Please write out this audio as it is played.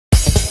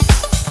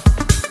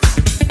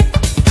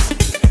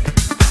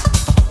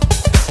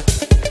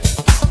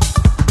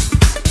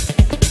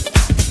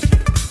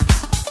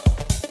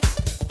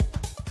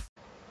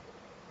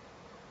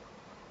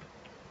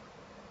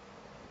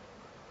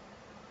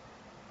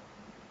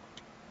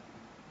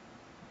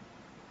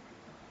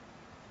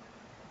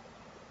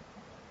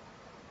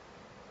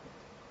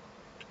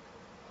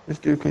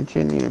Just do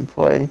continue and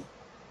play.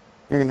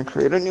 You're gonna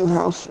create a new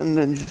house and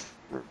then just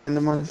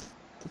randomize.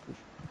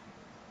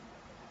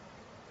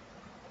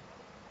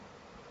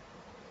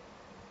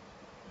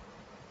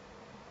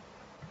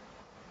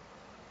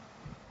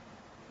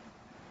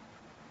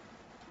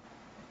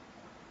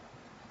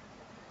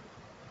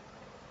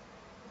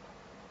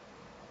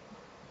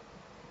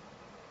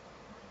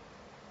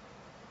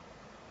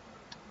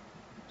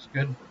 It's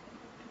good.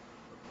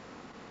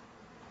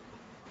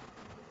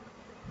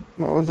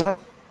 What was that?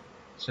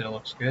 So it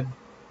looks good.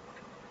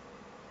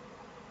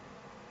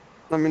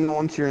 Let me know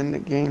once you're in the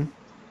game.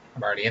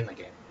 I'm already in the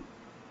game.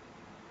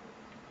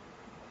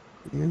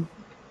 Yeah.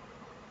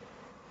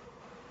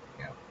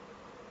 Yeah.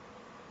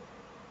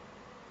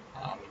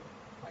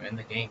 I'm in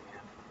the game.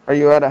 Are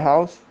you at a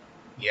house?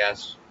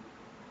 Yes.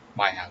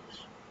 My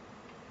house.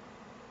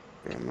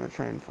 Okay, I'm gonna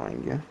try and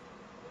find you.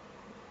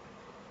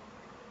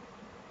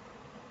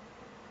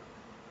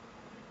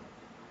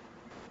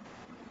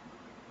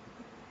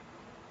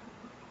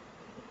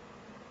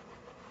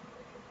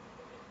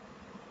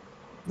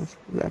 Let's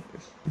back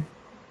this.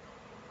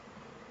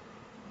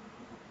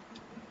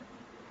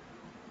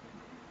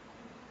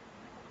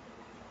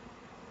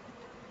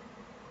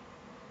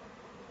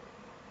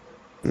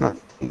 I'm not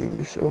seeing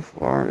you so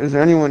far. Is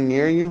there anyone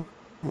near you?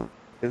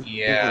 Is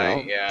anyone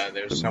else Yeah.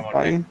 There's someone.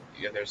 buying?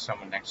 There's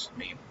someone next to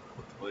me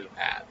with the blue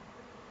hat.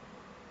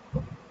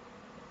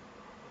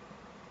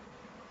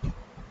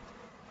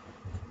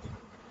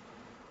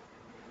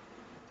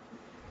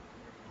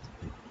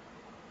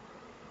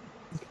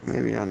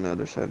 Maybe on the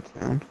other side of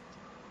town.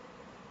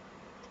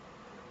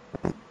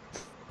 Oh,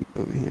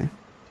 over here.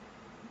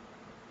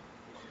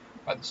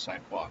 By the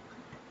sidewalk.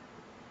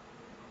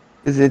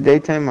 Is it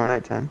daytime or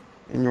nighttime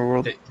in your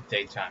world?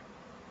 Daytime.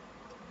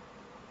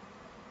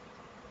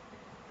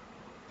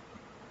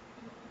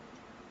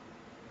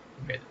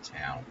 Mid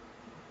town.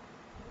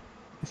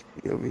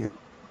 Must be over here.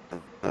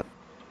 Side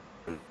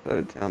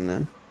of town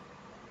then.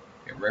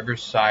 Yeah,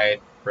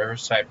 Riverside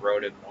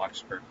Road and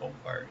BloxBurg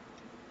Boulevard.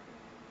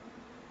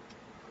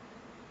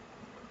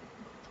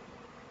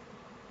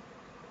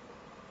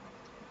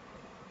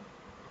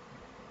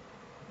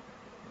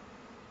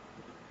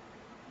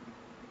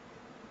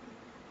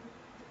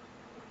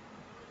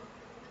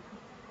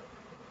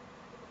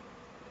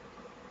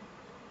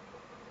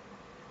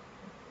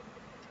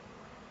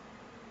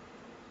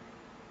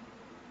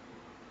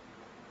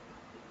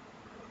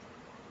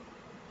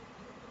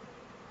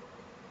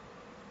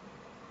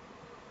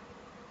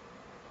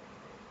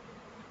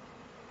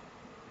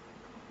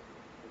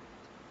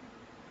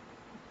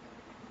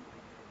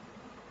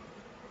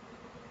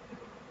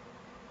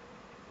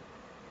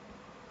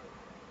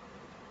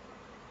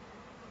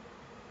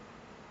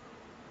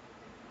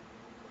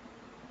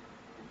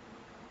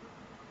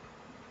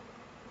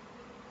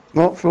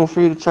 Well, feel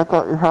free to check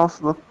out your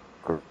house, look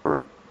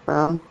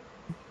around,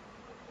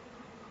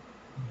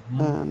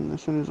 and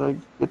as soon as I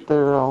get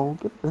there, I'll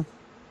get there.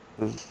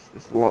 This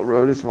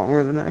road is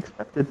longer than I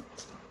expected.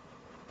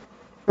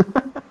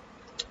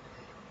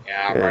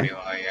 Yeah, I'm Okay. already.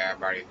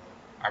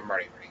 I'm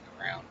already running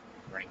around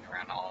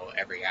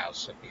every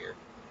house up here.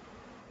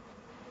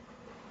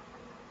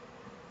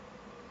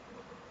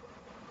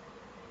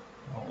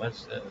 Oh,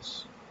 what's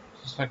this?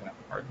 Is this like an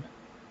apartment?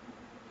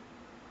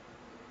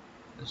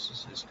 This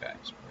is this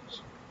guy's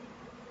place.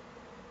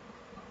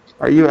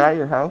 Are you at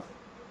your house?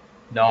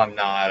 No, I'm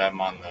not. I'm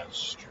on the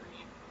street,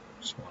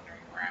 just wandering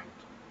around.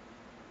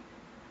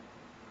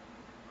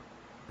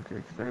 Okay,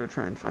 because I'm gonna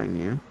try and find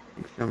you.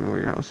 You can tell me where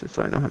your house is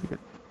so I know how to get.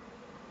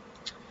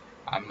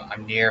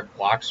 I'm near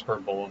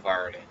BloxBurg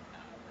Boulevard in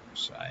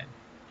Riverside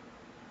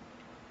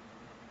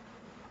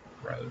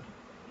Road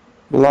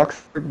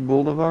BloxBurg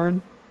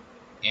Boulevard?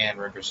 and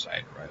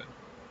Riverside Road.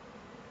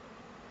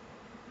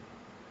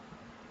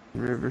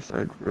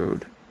 Riverside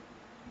Road.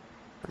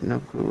 I have no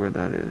clue where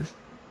that is.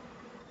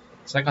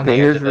 It's like on Okay, the edge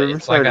here's of the.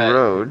 It's like Riverside a.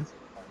 Road.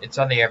 It's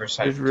on the other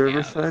side Here's of town.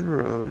 Riverside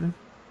Road.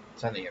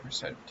 It's on the other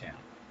side of town.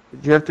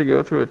 Did you have to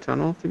go through a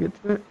tunnel to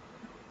get to it?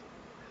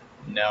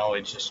 No,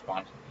 it just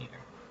spawned me here.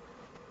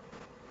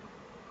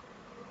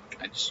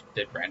 I just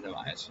did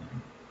randomize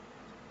and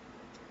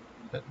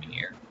put me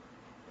here.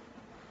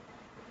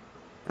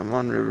 I'm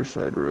on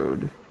Riverside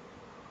Road.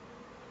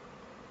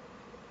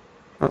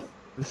 Oh,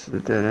 this is a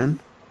dead end.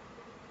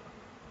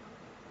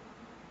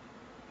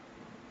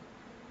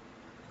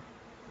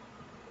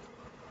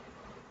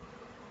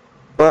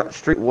 What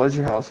street was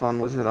your house on?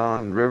 Was it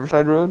on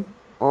Riverside Road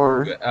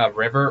or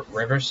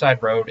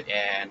Riverside Road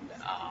and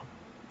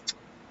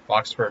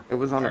BloxBurg it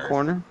was on a Boulevard.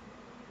 corner?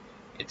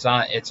 It's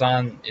on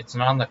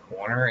the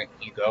corner.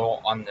 You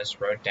go on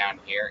this road down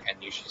here,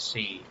 and you should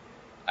see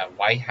a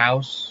White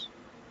House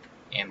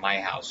and my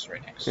house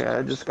right next to it. Yeah,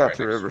 I just got Right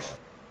to next door. Riverside.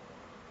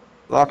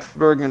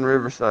 BloxBurg and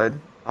Riverside.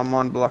 I'm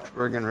on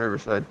BloxBurg and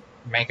Riverside.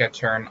 Make a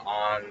turn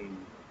on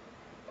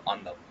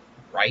the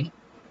right.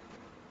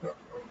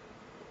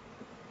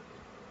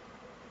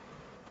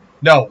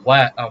 No,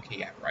 what? Okay,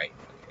 yeah, right.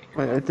 Okay,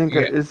 Wait, I think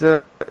yeah. is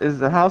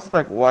the house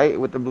like white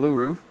with the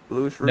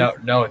bluish roof?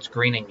 No, it's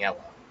green and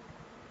yellow.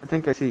 I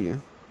think I see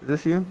you. Is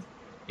this you?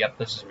 Yep,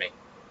 this is me.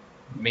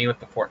 Me with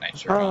the Fortnite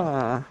shirt on.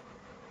 Ah,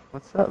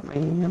 what's up,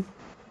 man?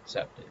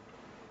 Accepted.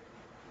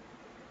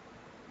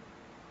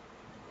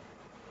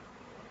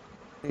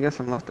 I guess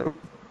I'm left over.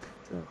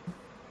 So.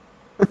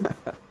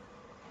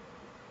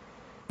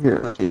 Here,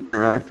 let me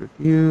interact with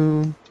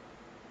you.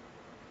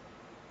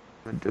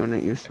 I'm gonna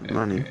donate you some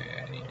money.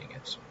 Okay, I need to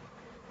get some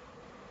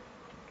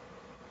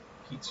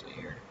pizza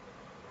here.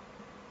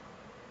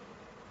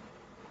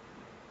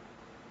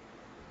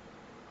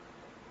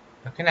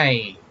 How can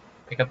I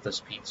pick up this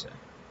pizza?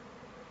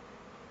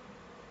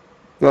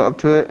 Go up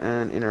to it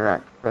and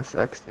interact. Press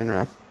X to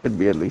interact. Could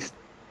be at least.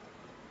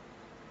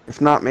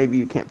 If not, maybe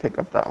you can't pick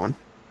up that one.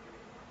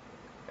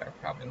 Yeah,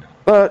 probably not.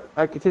 But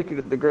I could take you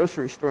to the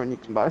grocery store and you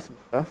can buy some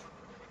stuff.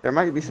 There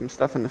might be some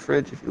stuff in the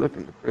fridge if you look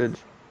in the fridge.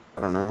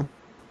 I don't know.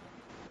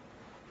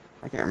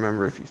 I can't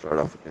remember if you start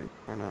off with anything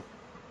or not.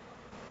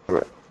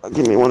 But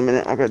give me 1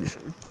 minute. I gotta do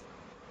something.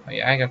 Oh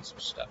yeah, I got some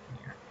stuff in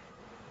here.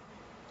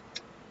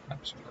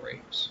 Got some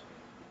grapes.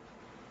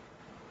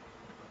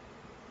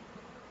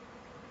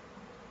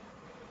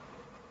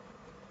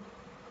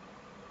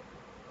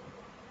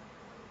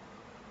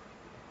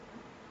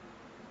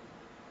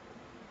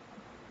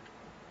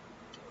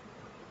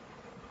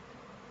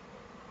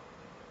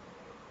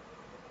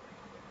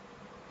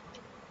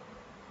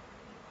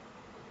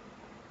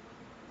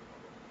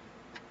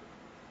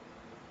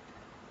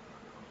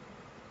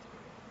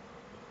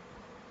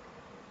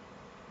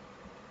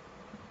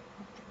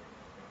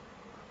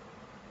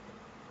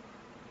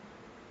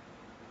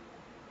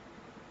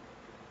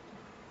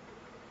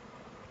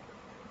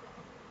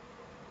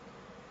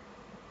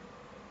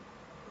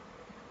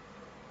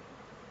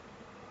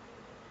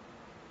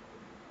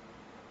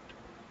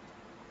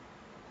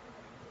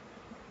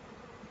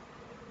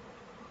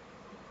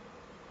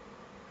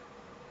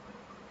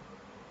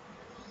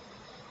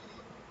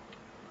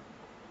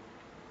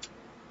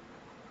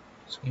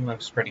 This game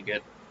looks pretty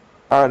good.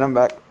 All right, I'm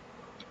back.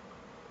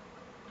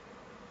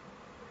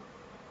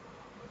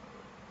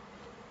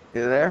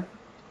 You there?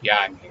 Yeah,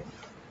 I'm here.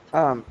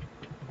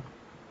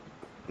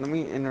 Let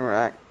me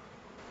interact.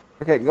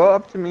 Okay, go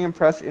up to me and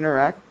press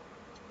interact.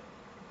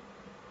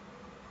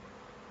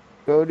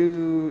 Go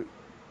to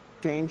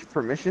change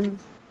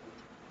permissions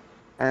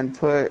and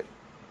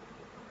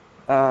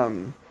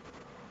um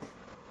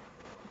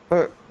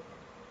put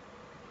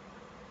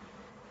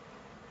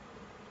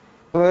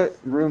put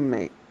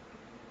roommate.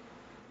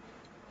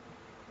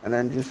 And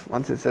then just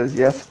once it says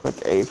yes, click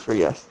A for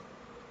yes.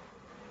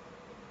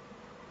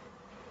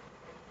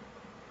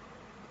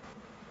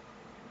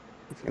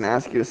 It's gonna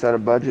ask you to set a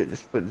budget,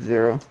 just put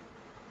 0.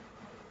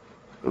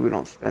 So we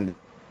don't spend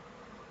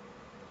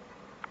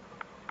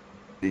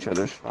each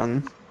other's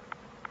funds.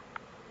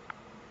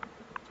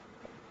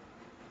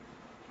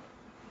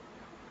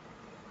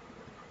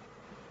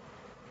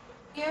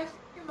 Yes,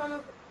 your mama.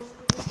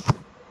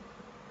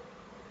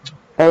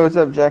 Hey, what's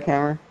up,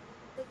 Jackhammer?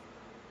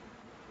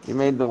 You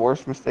made the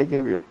worst mistake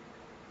of your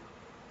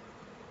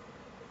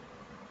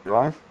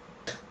life?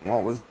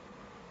 What was...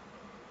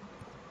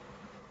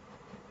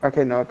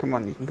 Okay, Noah, come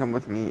on. You can come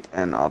with me,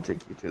 and I'll take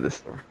you to the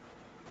store.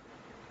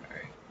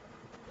 Alright.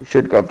 You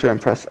should go up to it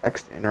and press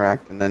X to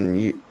interact, and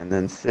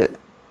then sit.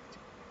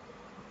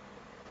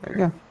 There you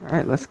go. All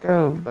right, let's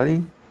go,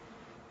 buddy.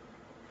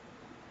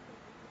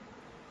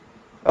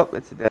 Oh,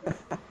 it's dead.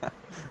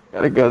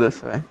 Gotta go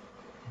this way.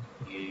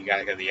 You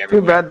gotta go the Too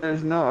everywhere. bad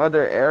there's no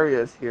other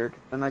areas here,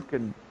 because then I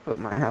could put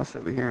my house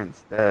over here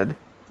instead.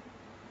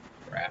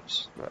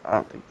 Perhaps. But I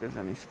don't think there's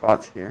any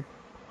spots here.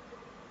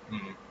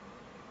 Hmm.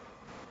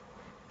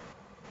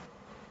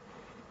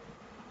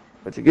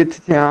 But to get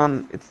to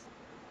town,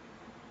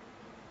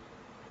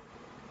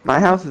 my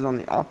house is on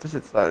the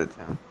opposite side of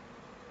town.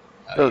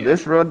 Oh, So yeah.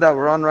 this road that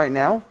we're on right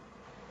now,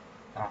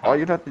 all Uh-huh.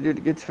 you'd have to do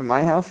to get to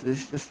my house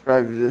is just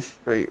drive this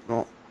straight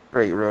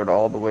road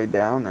all the way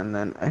down, and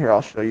then here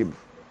I'll show you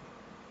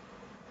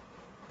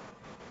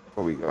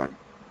before we go.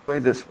 Way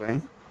this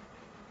way.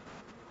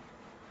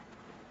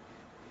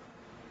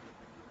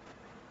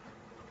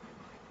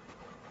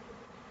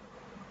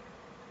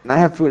 And I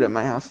have food at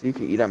my house, so you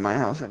can eat at my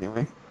house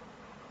anyway.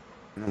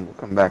 And then we'll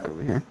come back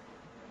over here.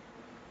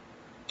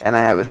 And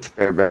I have a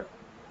spare Gotcha.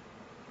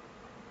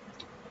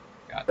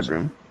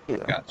 bedroom. Yeah.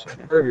 Gotcha.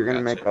 You're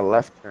gonna make a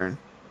left turn.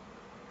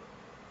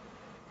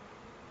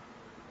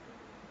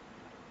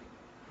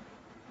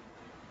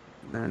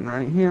 And then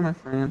right here, my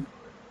friend,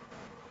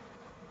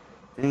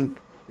 I think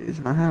is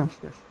my house.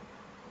 Yes.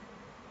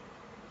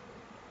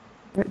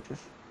 Right,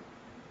 just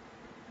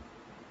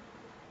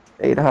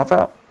stay to hop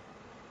out.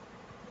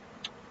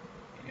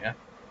 Yeah.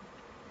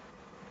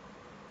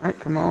 All right,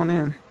 come on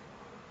in.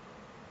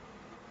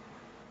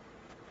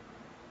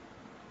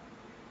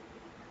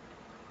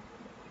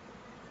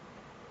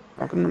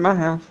 Welcome to my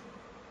house.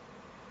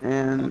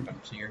 And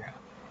Welcome to your house.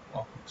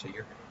 Welcome to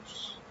your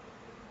house.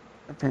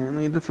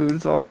 apparently the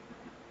food's all.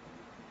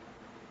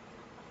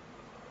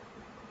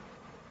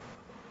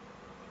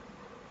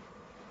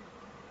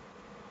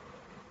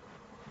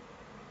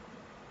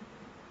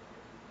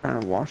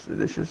 Trying to wash the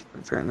dishes,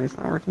 but apparently it's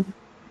not working.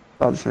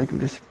 I'll just make them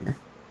disappear.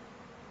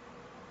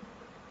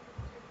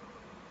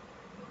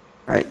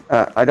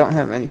 I don't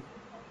have any.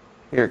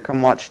 Here,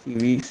 come watch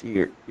TV so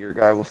your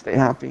guy will stay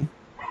happy.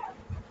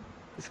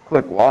 Just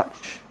click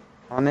watch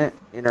on it,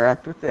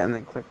 interact with it, and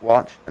then click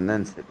watch, and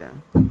then sit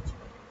down.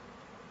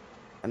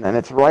 And then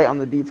it's right on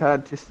the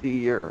D-pad to see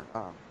your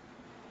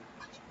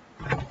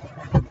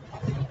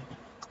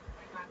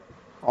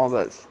all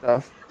that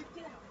stuff,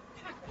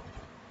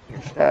 your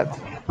stats.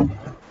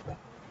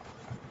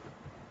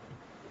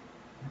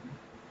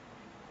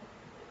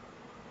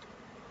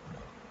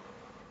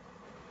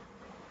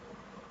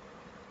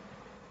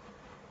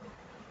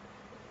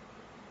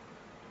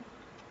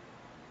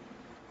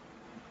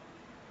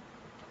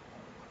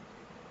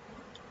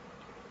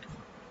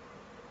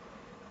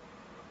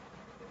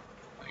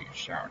 Oh, you're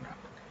showering now.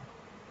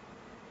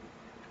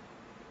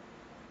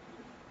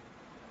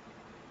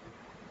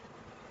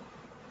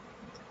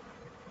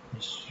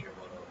 This is your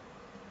little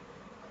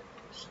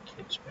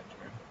kid's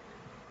bedroom.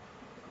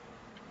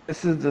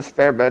 This is the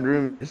spare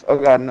bedroom. Oh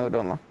god, no,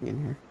 don't lock me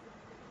in here.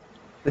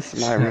 This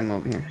is my room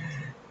over here.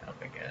 That'll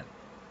be good.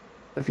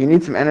 If you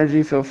need some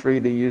energy, feel free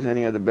to use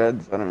any of the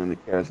beds. I don't really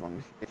care as long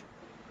as you get.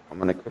 I'm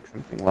gonna cook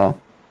something well.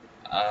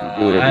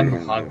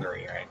 I'm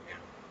hungry right now.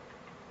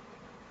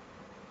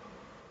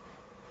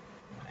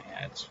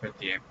 Yeah, it's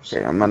 58%.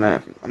 Okay, I'm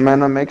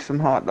gonna make some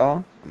hot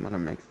dogs.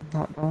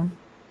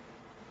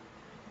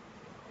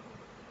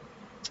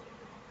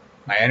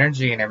 My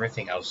energy and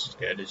everything else is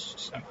good. It's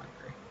just I'm hungry.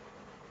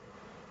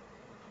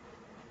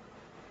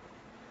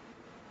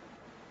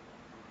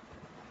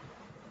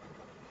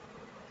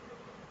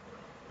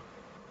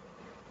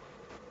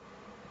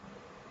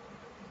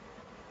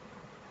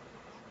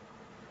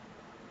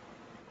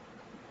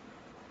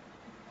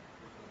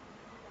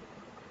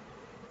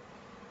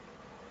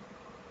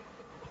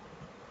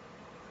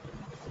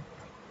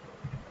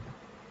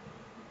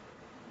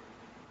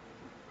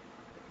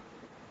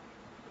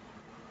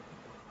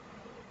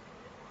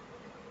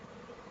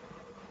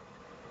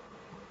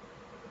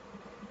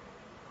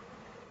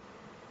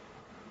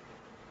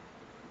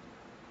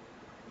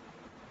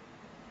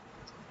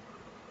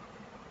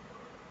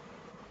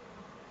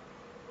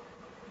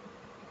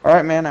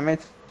 Alright, man, I made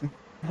some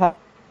hot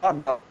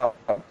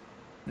dogs.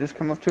 Just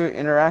come up to it,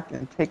 interact,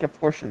 and take a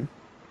portion.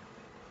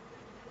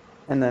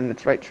 And then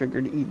it's right trigger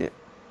to eat it.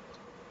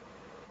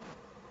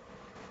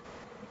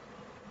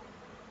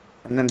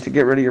 And then to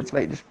get rid of your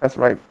plate, just press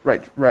right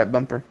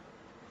bumper.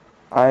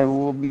 I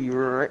will be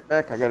right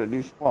back. I gotta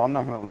do. Well, I'm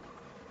not gonna.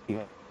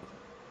 How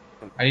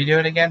do you do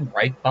it again?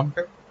 Right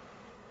bumper?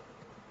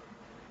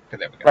 Okay,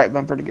 there we go. Right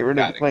bumper to get rid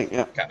of the plate.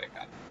 Yeah. Got it.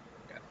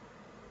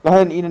 Go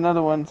ahead and eat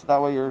another one, so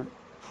that way you're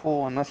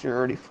full, unless you're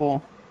already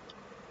full.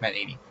 I'm at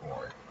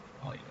 84.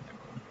 I'll eat another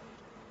one.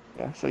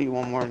 Yeah. So you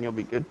one more, and you'll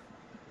be good.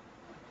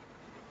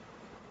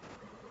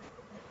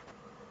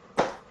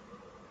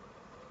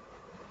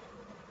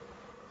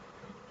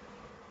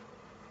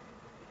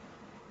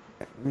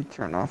 Let me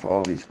turn off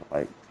all these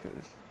lights,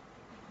 because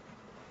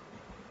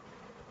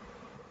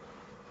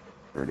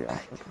already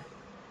off. Okay.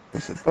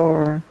 There's the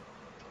door.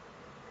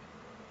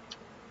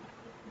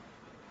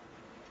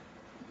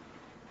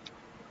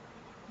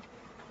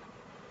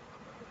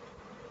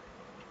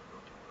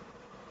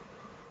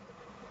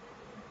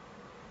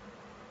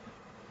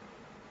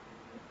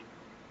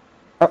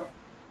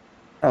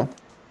 Oh,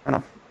 turn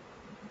off.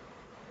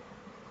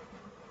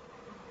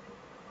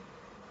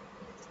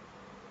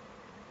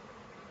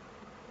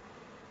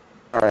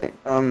 Alright,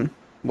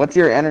 what's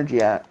your energy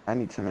at? I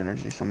need some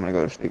energy, so I'm gonna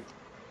go to sleep.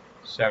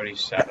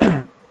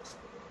 77.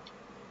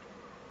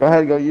 Go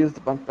ahead, go use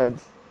the bunk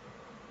beds.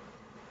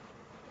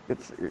 Get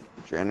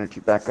your energy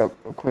back up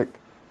real quick.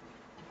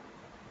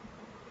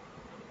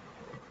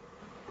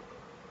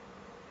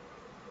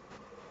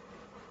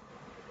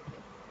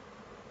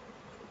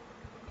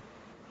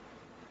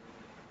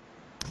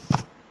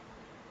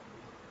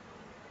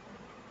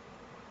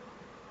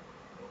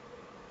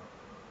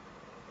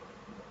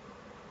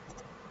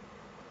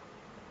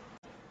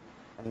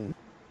 And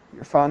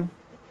you're fun,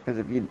 because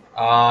if you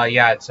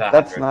Yeah, it's 100.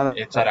 That's not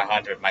It's at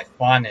 100. My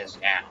fun is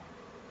down.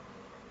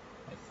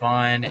 My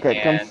fun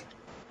okay,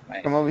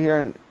 and come over here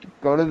and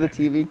go to the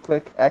TV,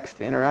 click X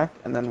to interact,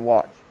 and then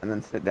watch, and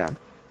then sit down.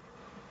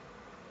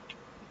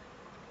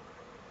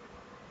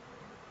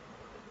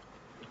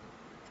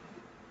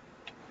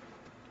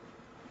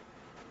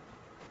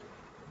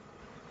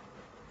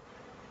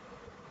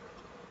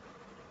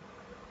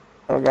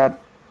 Oh god,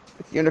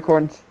 it's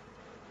unicorns.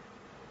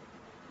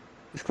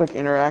 Just click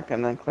interact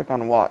and then click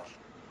on watch.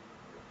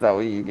 That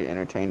way you get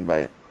entertained by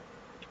it.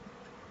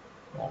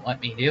 won't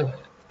let me do it.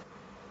 What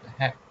the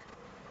heck?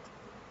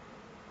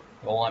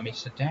 Won't let me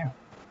sit down.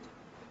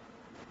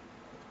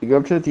 You go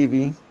up to the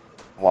TV,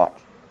 watch.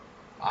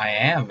 I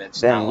am.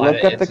 It's Then not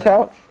look at the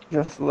couch.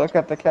 Just look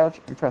at the couch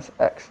and press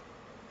X.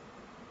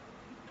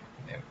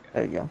 There we go.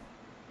 There you go.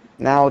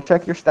 Now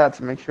check your stats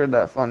and make sure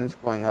that fun is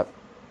going up.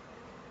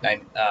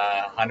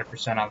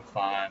 100% on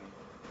fun.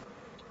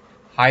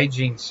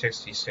 Hygiene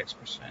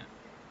 66%.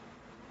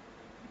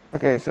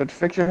 Okay, so to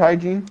fix your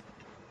hygiene,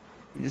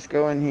 you just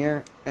go in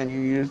here and you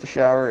use the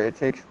shower. It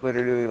takes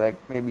literally like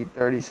maybe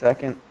 30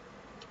 seconds.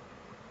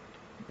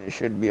 It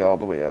should be all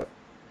the way up.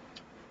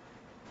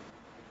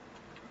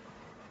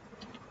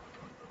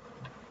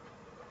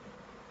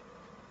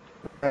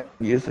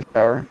 Use the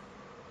shower,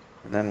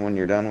 and then when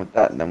you're done with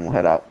that, then we'll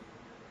head out.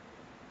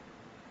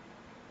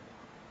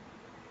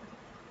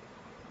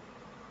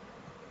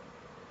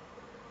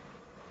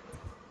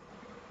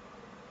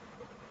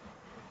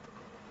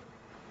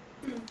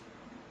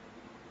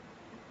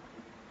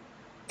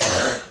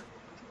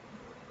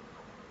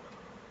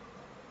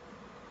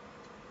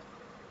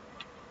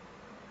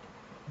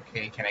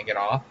 Okay, can I get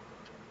off?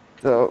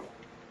 So,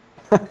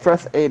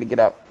 press A to get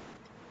out.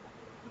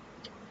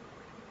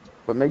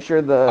 But make sure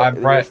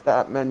your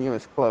stat menu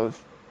is closed.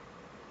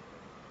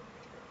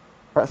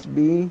 Press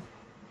B,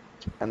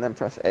 and then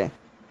press A.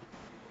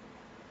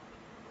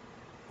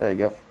 There you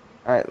go.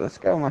 All right, let's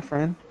go, my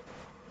friend.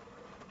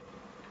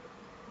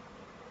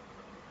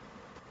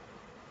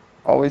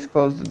 Always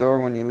close the door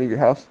when you leave your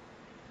house.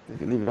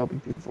 If you leave it open,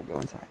 people will go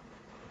inside.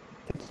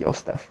 Take your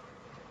stuff.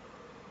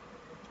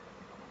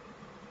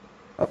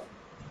 Oh,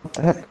 what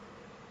the heck?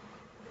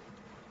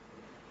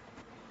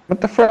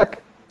 What the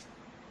frick?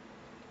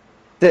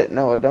 Sit,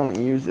 Noah, don't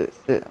use it.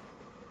 Sit.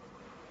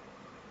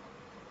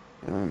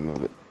 Let me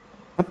move it.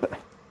 What the?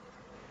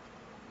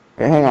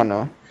 Okay, hang on,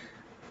 Noah.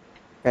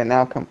 Okay,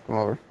 now come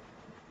over.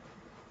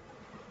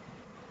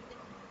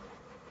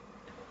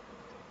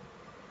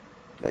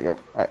 There you go.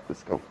 Alright,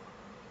 let's go.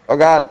 Oh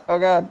god, oh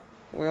god.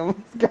 We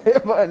almost got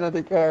hit by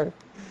another car.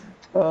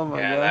 Oh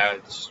my god. Yeah, that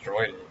would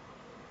destroyed it.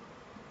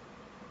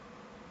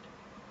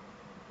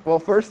 Well,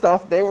 first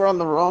off, they were on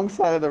the wrong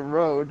side of the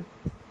road.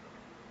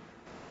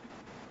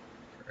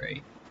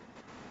 Great.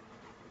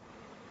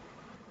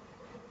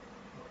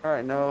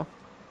 Alright, Noah.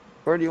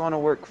 Where do you want to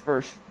work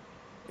first?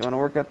 You want to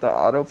work at the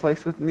auto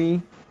place with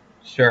me?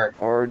 Sure.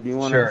 Or do you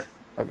want Sure.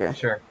 to... Okay.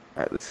 Sure.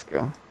 Alright, let's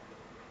go.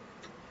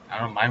 I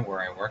don't mind where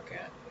I work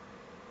at.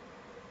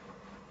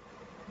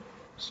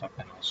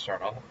 Something I'll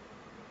start off.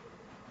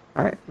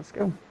 Alright, let's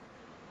go.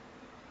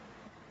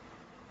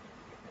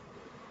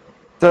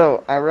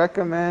 So, I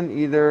recommend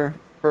either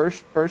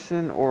first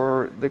person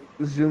or the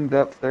zoomed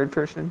up third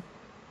person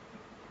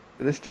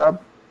for this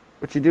job.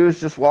 What you do is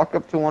just walk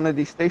up to one of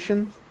these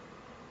stations.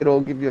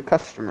 It'll give you a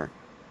customer.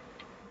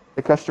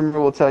 The customer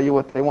will tell you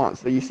what they want.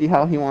 So you see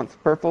how he wants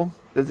purple?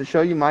 Does it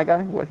show you my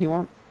guy, what he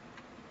wants?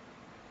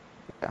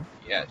 Yeah.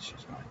 Yeah, it's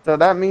just mine. So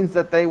that means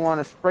that they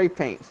want a spray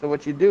paint. So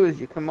what you do is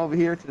you come over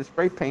here to the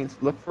spray paints,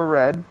 look for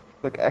red,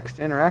 click X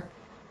to interact,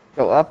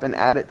 go up and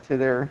add it to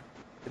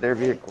their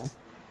vehicle.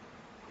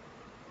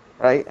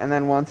 Right? And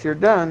then once you're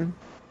done,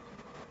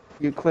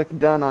 you click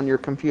done on your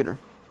computer.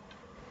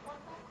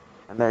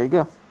 And there you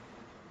go.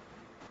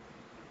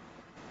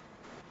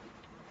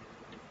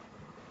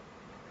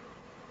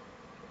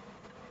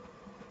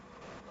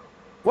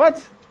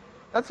 What?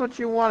 That's what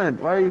you wanted.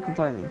 Why are you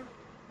complaining?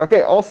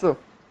 Okay, also,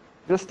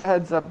 just a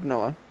heads up,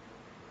 Noah.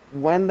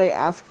 When they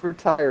ask for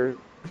tires,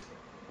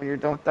 when you're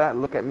done with that,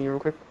 look at me real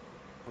quick.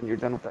 When you're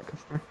done with that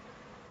customer.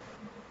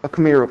 Oh,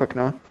 come here real quick,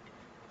 Noah.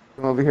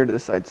 Come over here to the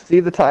side. See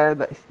the tire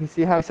that you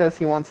see how he says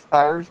he wants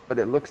tires, but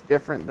it looks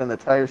different than the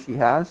tires he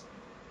has?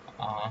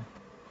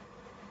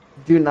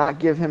 Do not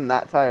give him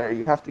that tire.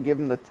 You have to give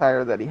him the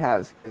tire that he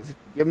has. Because if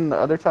you give him the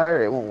other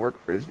tire, it won't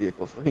work for his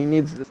vehicle. So he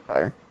needs this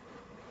tire.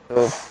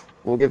 So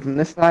we'll give him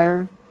this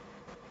tire.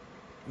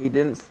 He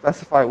didn't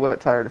specify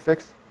what tire to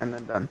fix, and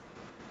then done.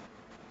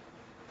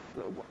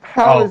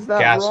 How is that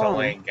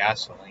gasoline, wrong?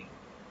 gasoline.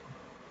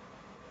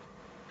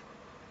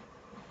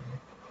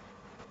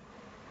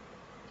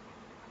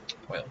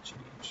 Oil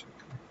change.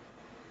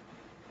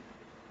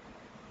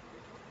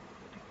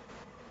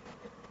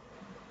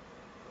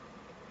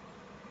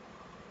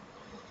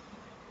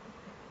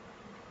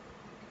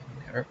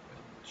 Never oil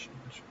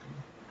change.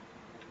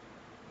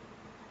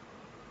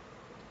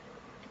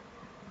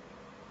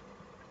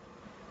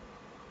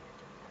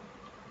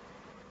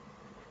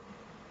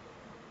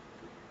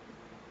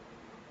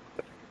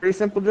 Pretty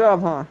simple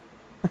job, huh?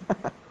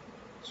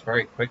 It's a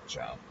very quick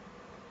job.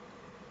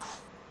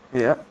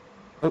 Yeah.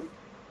 Oh.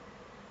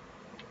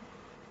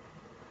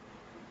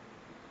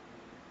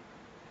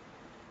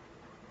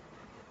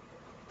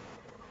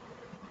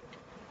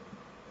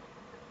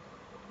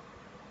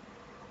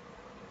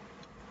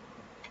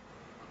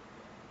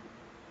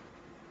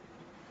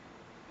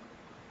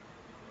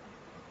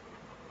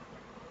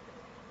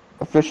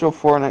 Official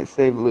Fortnite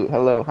save loot.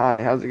 Hello, hi,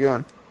 how's it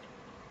going?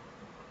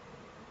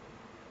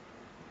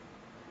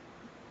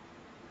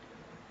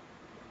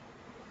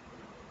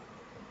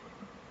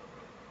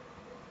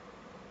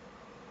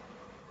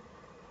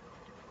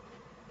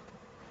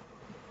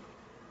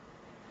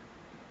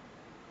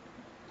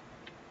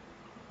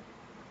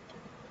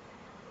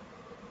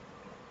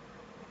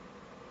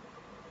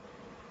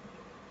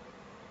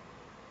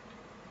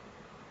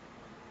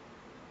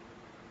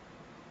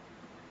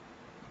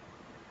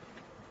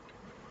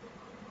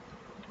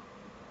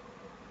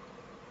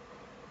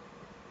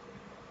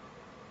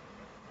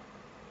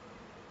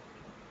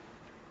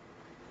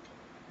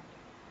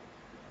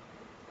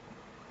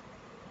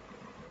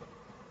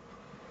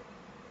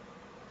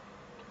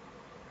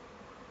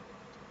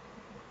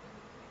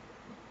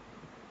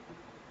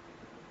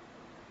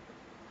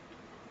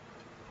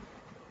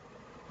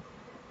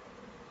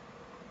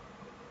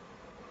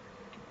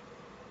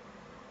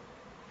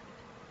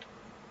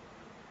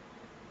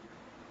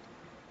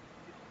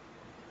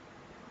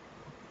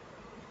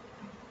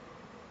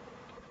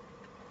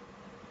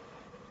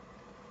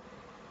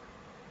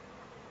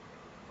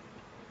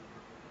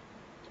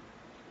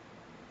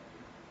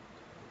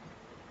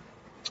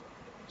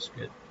 That's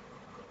good.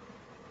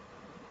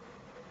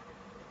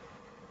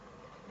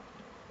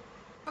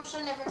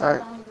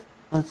 Alright,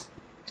 let's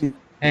do.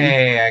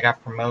 Hey, I got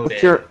What's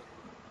promoted. your.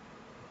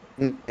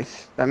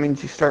 Nice. That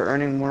means you start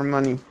earning more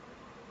money. Okay,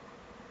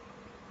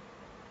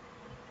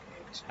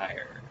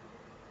 tire.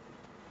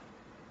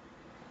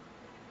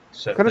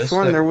 So Could have this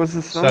sworn there was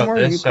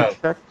somewhere you could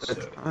check the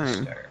this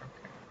time. tire.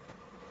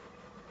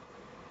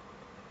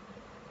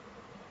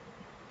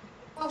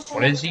 Okay.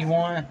 What does he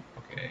want?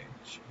 Okay.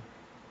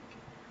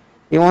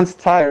 He wants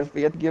tires, but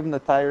you have to give him the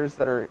tires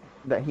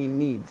that he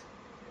needs.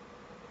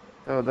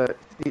 So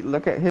see,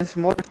 look at his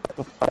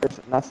motorcycle tires,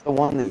 and that's the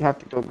one that you have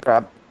to go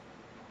grab.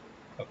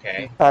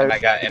 Okay. Tires And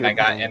I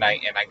got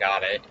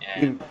it.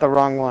 And you got the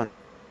wrong one.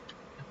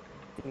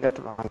 You got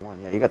the wrong one.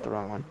 Yeah, you got the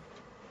wrong one.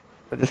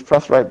 So just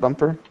press right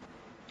bumper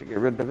to get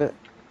rid of it.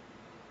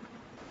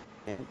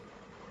 And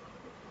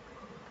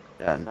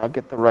yeah, now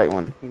get the right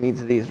one. He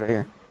needs these right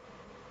here.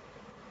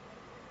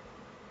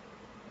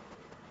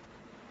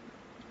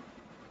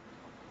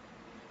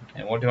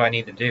 what do I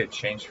need to do?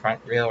 Change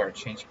front wheel or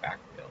change back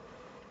wheel?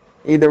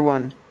 Either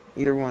one.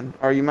 Either one.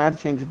 Or you might have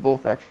to change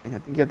both, actually. I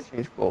think you have to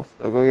change both.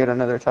 So go get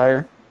another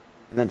tire,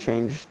 and then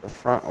change the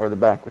front or the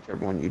back,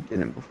 whichever one you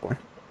didn't before.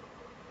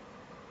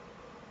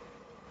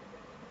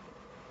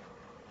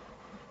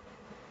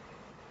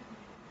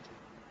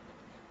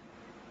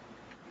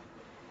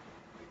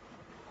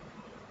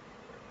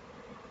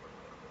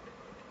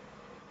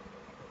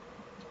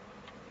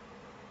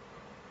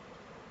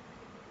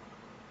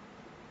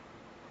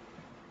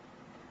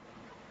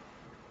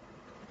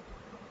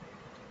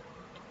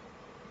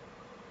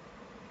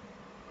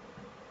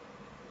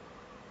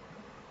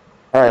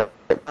 Alright,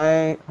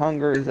 my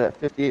hunger is at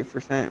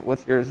 58%.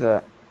 What's yours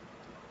at?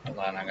 Hold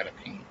on, I gotta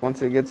pee.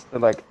 Once it gets to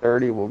like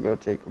 30, we'll go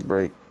take a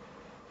break.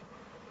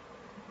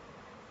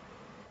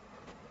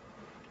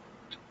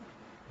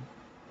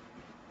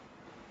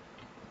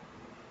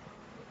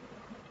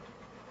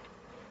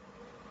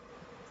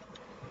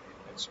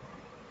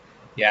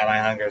 Yeah, my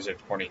hunger's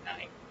at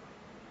 49.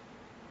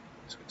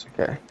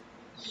 Okay.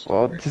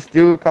 Well, just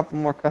do a couple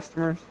more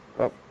customers.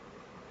 Oh.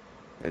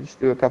 Yeah, just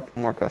do a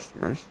couple more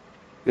customers.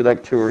 Do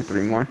like 2 or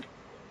 3 more.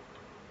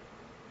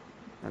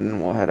 And then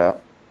we'll head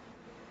out.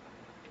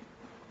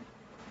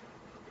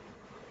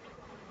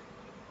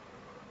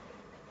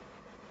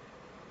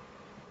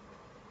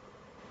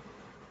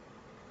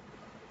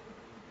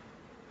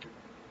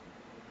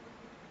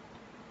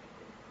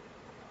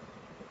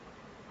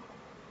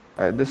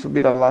 Alright, this will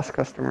be the last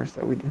customers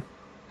that we do.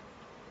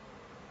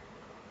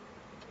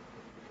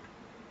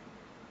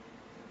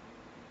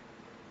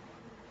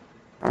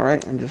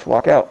 Alright, and just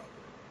walk out.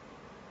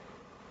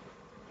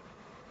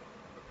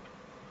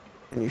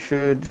 And you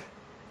should,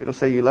 it'll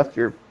say you left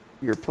your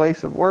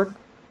place of work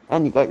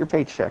and you got your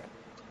paycheck.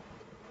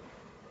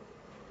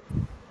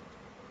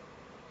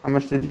 How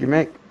much did you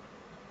make?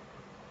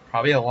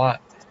 Probably a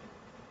lot.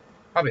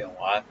 Probably a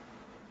lot.